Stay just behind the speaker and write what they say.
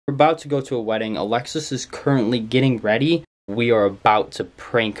We're about to go to a wedding. Alexis is currently getting ready. We are about to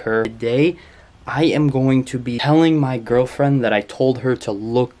prank her. Today, I am going to be telling my girlfriend that I told her to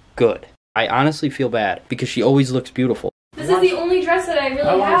look good. I honestly feel bad because she always looks beautiful. This is the only dress that I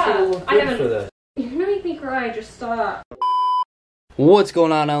really have. I want you to look good for this. You're gonna make me cry, just stop. What's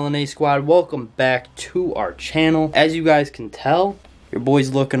going on, LNA squad? Welcome back to our channel. As you guys can tell, your boy's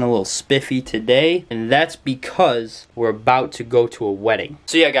looking a little spiffy today, and that's because we're about to go to a wedding.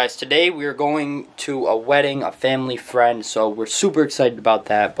 So yeah, guys, today we're going to a wedding, a family friend, so we're super excited about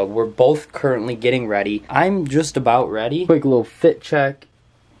that, but we're both currently getting ready. I'm just about ready. Quick little fit check.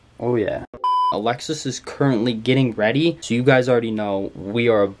 Oh yeah. Alexis is currently getting ready, so you guys already know we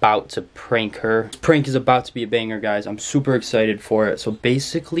are about to prank her. This prank is about to be a banger, guys. I'm super excited for it. So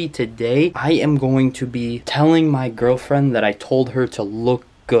basically today, I am going to be telling my girlfriend that I told her to look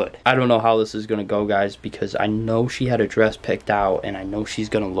good. I don't know how this is gonna go, guys, because I know she had a dress picked out and I know she's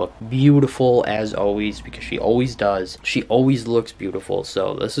gonna look beautiful as always, because she always does. She always looks beautiful,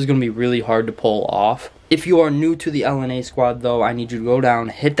 so this is gonna be really hard to pull off. If you are new to the LNA squad though, I need you to go down,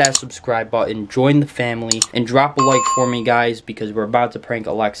 hit that subscribe button, join the family, and drop a like for me, guys, because we're about to prank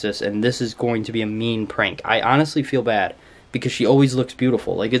Alexis and this is going to be a mean prank. I honestly feel bad because she always looks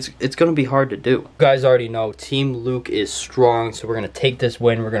beautiful. Like, it's gonna be hard to do. You guys already know Team Luke is strong, so we're gonna take this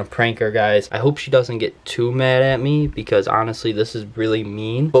win. We're gonna prank her, guys. I hope she doesn't get too mad at me because honestly this is really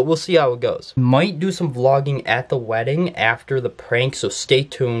mean, but we'll see how it goes. Might do some vlogging at the wedding after the prank, so stay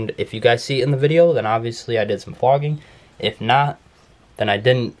tuned. If you guys see it in the video, then obviously I did some vlogging. If not, then I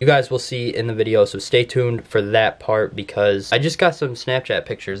didn't. You guys will see in the video, so stay tuned for that part because I just got some Snapchat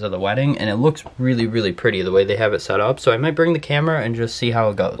pictures of the wedding and it looks really, really pretty the way they have it set up. So I might bring the camera and just see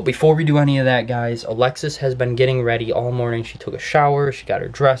how it goes. But before we do any of that, guys, Alexis has been getting ready all morning. She took a shower, she got her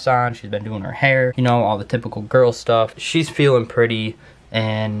dress on, she's been doing her hair, you know, all the typical girl stuff. She's feeling pretty,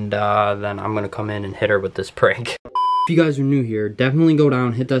 and then I'm gonna come in and hit her with this prank. If you guys are new here, definitely go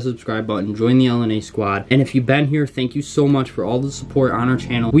down, hit that subscribe button, join the LNA squad. And if you've been here, thank you so much for all the support on our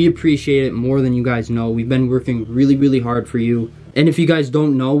channel. We appreciate it more than you guys know. We've been working really, really hard for you. And if you guys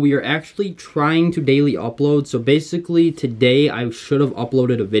don't know, we are actually trying to daily upload. So basically today I should have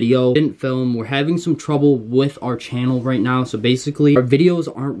uploaded a video. Didn't film. We're having some trouble with our channel right now. So basically our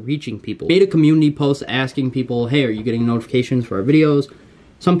videos aren't reaching people. Made a community post asking people, hey, are you getting notifications for our videos?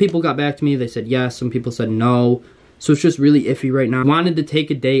 Some people got back to me. They said yes. Some people said no. So it's just really iffy right now. I wanted to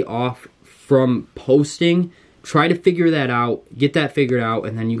take a day off from posting, try to figure that out, get that figured out,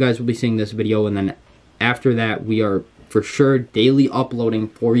 and then you guys will be seeing this video, and then after that, we are for sure daily uploading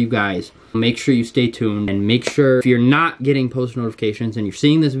for you guys. Make sure you stay tuned, and make sure if you're not getting post notifications and you're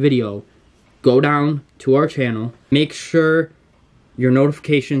seeing this video, go down to our channel, make sure your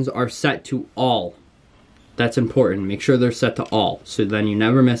notifications are set to all. That's important. Make sure they're set to all, so then you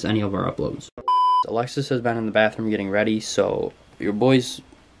never miss any of our uploads. Alexis has been in the bathroom getting ready, so your boy's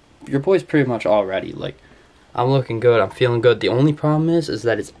pretty much all ready. Like, I'm looking good, I'm feeling good. The only problem is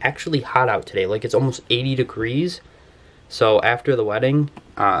that it's actually hot out today. Like, it's almost 80 degrees. So after the wedding,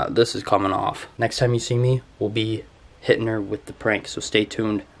 this is coming off. Next time you see me, we'll be hitting her with the prank, so stay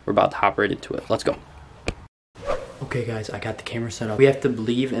tuned. We're about to hop right into it. Let's go. Okay guys, I got the camera set up. We have to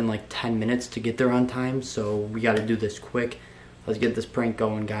leave in like 10 minutes to get there on time, so we gotta do this quick. Let's get this prank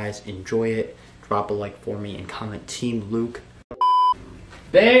going, guys. Enjoy it. Drop a like for me and comment Team Luke.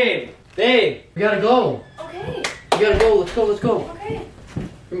 Babe, we gotta go. Okay. We gotta go. Let's go. Let's go. Okay. We're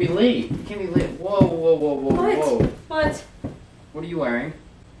gonna be late. You can't be late. Whoa. What? What? What are you wearing?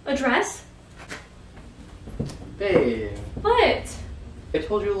 A dress? Babe. What? I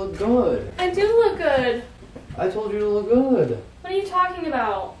told you to look good. I do look good. I told you to look good. What are you talking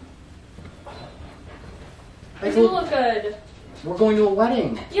about? I do look good. We're going to a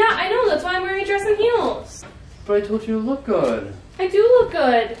wedding. Yeah, I know. That's why I'm wearing a dress and heels. But I told you to look good. I do look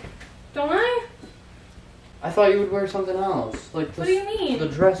good. Don't I? I thought you would wear something else. Like this, what do you mean? The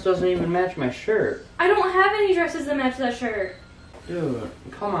dress doesn't even match my shirt. I don't have any dresses that match that shirt. Dude,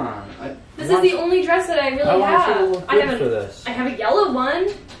 come on. This is the only dress that I really have. I want you to look good for this. I have a yellow one.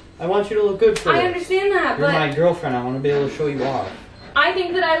 I want you to look good for this. I understand that, You're but my girlfriend. I want to be able to show you off. I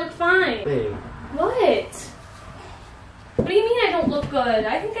think that I look fine. Babe. What? What do you mean I don't look good?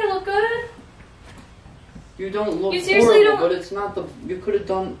 I think I look good. You don't look you seriously horrible, don't... but it's not the... You could have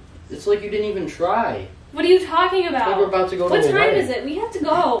done... It's like you didn't even try. What are you talking about? Like we're about to go to a wedding. What time is it? We have to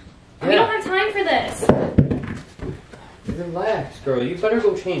go. Yeah. We don't have time for this. Relax, girl. You better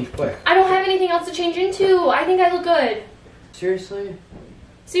go change quick. I don't have anything else to change into. I think I look good. Seriously?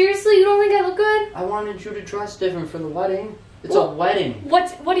 Seriously? You don't think I look good? I wanted you to dress different for the wedding. It's a wedding.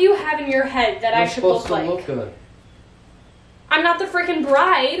 What do you have in your head that I should look like? You're supposed to look good. I'm not the freaking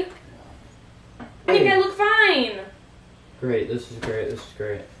bride. I think I look fine. Great, this is great, this is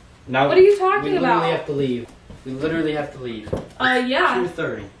great. Now, what are you talking about? We literally have to leave. We literally have to leave. Yeah.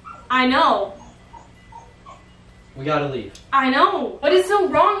 2:30. I know. We gotta leave. I know. What is so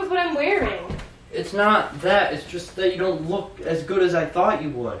wrong with what I'm wearing? It's not that, it's just that you don't look as good as I thought you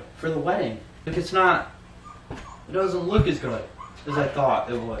would for the wedding. Like, it's not, it doesn't look as good as I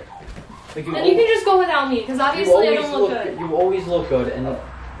thought it would. Like, Then you can just go without me, because obviously I don't look good. You always look good, and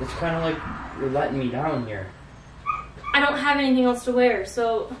it's kind of like you're letting me down here. I don't have anything else to wear,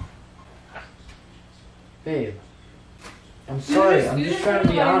 so... Babe, I'm sorry, I'm just trying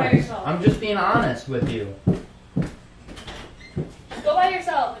to be honest. I'm just being honest with you. Go by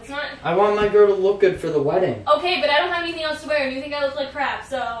yourself, it's not... I want my girl to look good for the wedding. Okay, but I don't have anything else to wear, and you think I look like crap,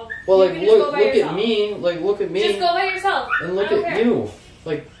 so... Well, like, look at me, like, look at me. Just go by yourself. And look at you.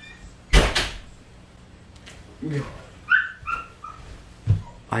 Like...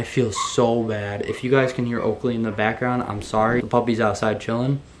 I feel so bad. If you guys can hear Oakley in the background, I'm sorry. The puppy's outside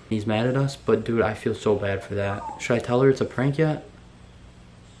chilling. He's mad at us, but dude, I feel so bad for that. Should I tell her it's a prank yet?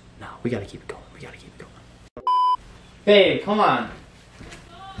 No, we gotta keep it going. We gotta keep it going. Babe, come on.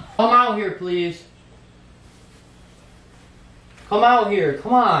 Come out here, please. Come out here,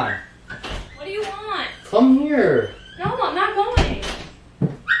 come on. What do you want? Come here. No, I'm not going.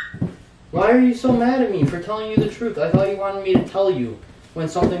 Why are you so mad at me for telling you the truth? I thought you wanted me to tell you when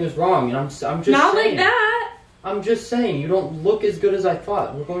something was wrong, and I'm just not saying. Not like that. I'm just saying, you don't look as good as I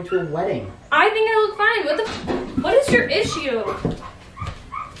thought. We're going to a wedding. I think I look fine. What is your issue?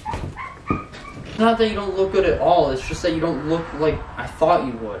 It's not that you don't look good at all. It's just that you don't look like I thought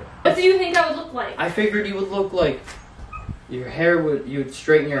you would. What do you think I would look like? I figured you would look like your hair would. You'd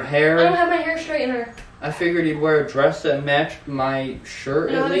straighten your hair. I don't have my hair straightener. I figured you'd wear a dress that matched my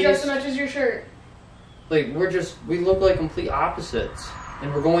shirt. I don't have a dress that matches your shirt. Like we look like complete opposites,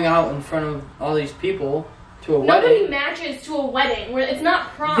 and we're going out in front of all these people. To a wedding. Nobody matches to a wedding. It's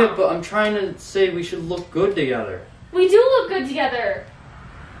not prom. Yeah, but I'm trying to say we should look good together. We do look good together.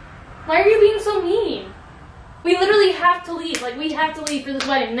 Why are you being so mean? We literally have to leave. Like, we have to leave for this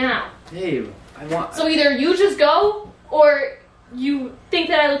wedding now. Babe, I want... So either you just go, or you think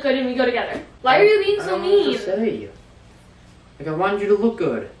that I look good and we go together. Why are you being so mean? I don't know what to say. Like, I wanted you to look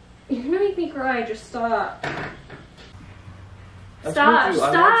good. You're gonna make me cry. Just stop. Stop!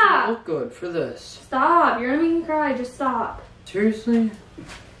 Stop! I want you to look good for this. Stop! You're gonna make me cry. Just stop. Seriously?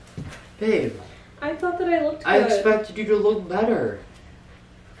 Babe. I thought that I looked good. I expected you to look better.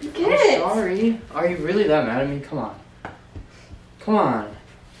 Get it! I'm sorry. Are you really that mad at me? Come on. Come on.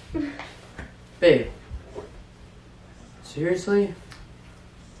 Babe. Seriously?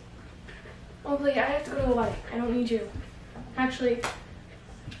 Oh, please, I have to go to the wedding. I don't need you. Actually,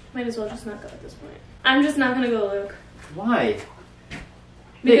 might as well just not go at this point. I'm just not gonna go, Luke. Why?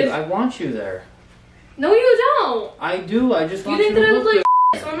 Because Babe, I want you there. No, you don't. I do. I just want you to think that I look look good.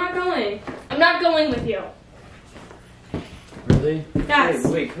 like so I'm not going. I'm not going with you. Really? Yes.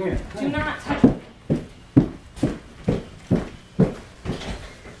 Wait, come here. Do not touch me.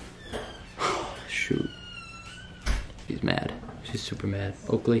 Shoot. She's mad. She's super mad.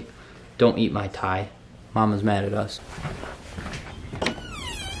 Oakley, don't eat my tie. Mama's mad at us.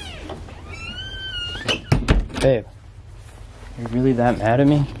 Babe, you're really that mad at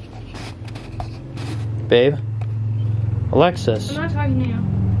me? Babe? Alexis? I'm not talking to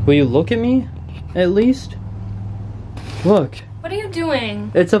you. Will you look at me, at least? Look. What are you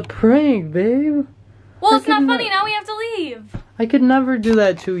doing? It's a prank, babe. Well, it's not funny. Now we have to leave. I could never do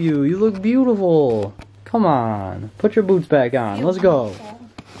that to you. You look beautiful. Come on. Put your boots back on. Let's go.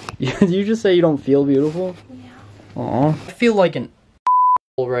 Did you just say you don't feel beautiful? Yeah. Aw. I feel like an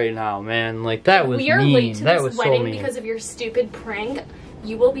right now, man. Like, that was mean. We are late to that this was wedding so mean. because of your stupid prank.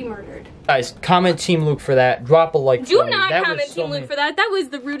 You will be murdered. Guys, comment Team Luke for that. Drop a like. Do not comment Team Luke for that. That was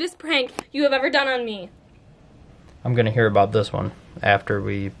the rudest prank you have ever done on me. I'm gonna hear about this one after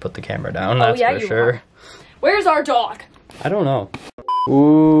we put the camera down. That's for sure. Where's our dog? I don't know.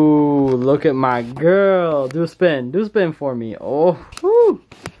 Ooh, look at my girl. Do a spin. Do a spin for me. Oh, woo.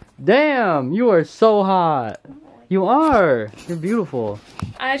 Damn, you are so hot. You are. You're beautiful.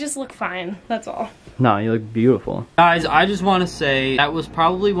 I just look fine. That's all. No, you look beautiful. Guys, I just want to say that was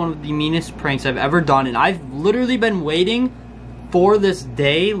probably one of the meanest pranks I've ever done. And I've literally been waiting for this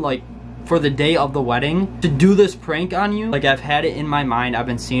day, like, for the day of the wedding, to do this prank on you. Like, I've had it in my mind. I've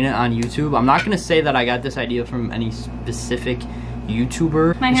been seeing it on YouTube. I'm not going to say that I got this idea from any specific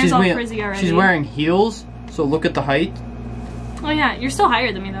YouTuber. My hair's all frizzy already. She's wearing heels, so look at the height. Oh yeah, you're still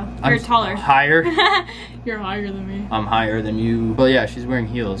higher than me though. You're taller. Higher? You're higher than me. I'm higher than you. But yeah, she's wearing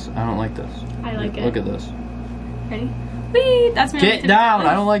heels. I don't like this. I like it. Look at this. Ready? Whee! That's me. Get down.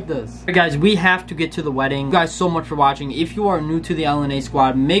 I don't like this. Alright, guys, we have to get to the wedding. Thank you guys so much for watching. If you are new to the LNA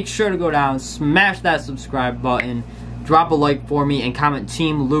squad, make sure to go down, smash that subscribe button, drop a like for me, and comment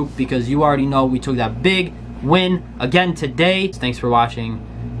Team Luke because you already know we took that big win again today. Thanks for watching,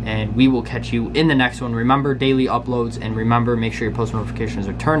 and we will catch you in the next one. Remember, daily uploads, and remember, make sure your post notifications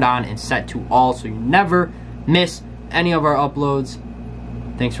are turned on and set to all so you never miss any of our uploads.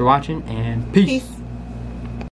 Thanks for watching, and peace.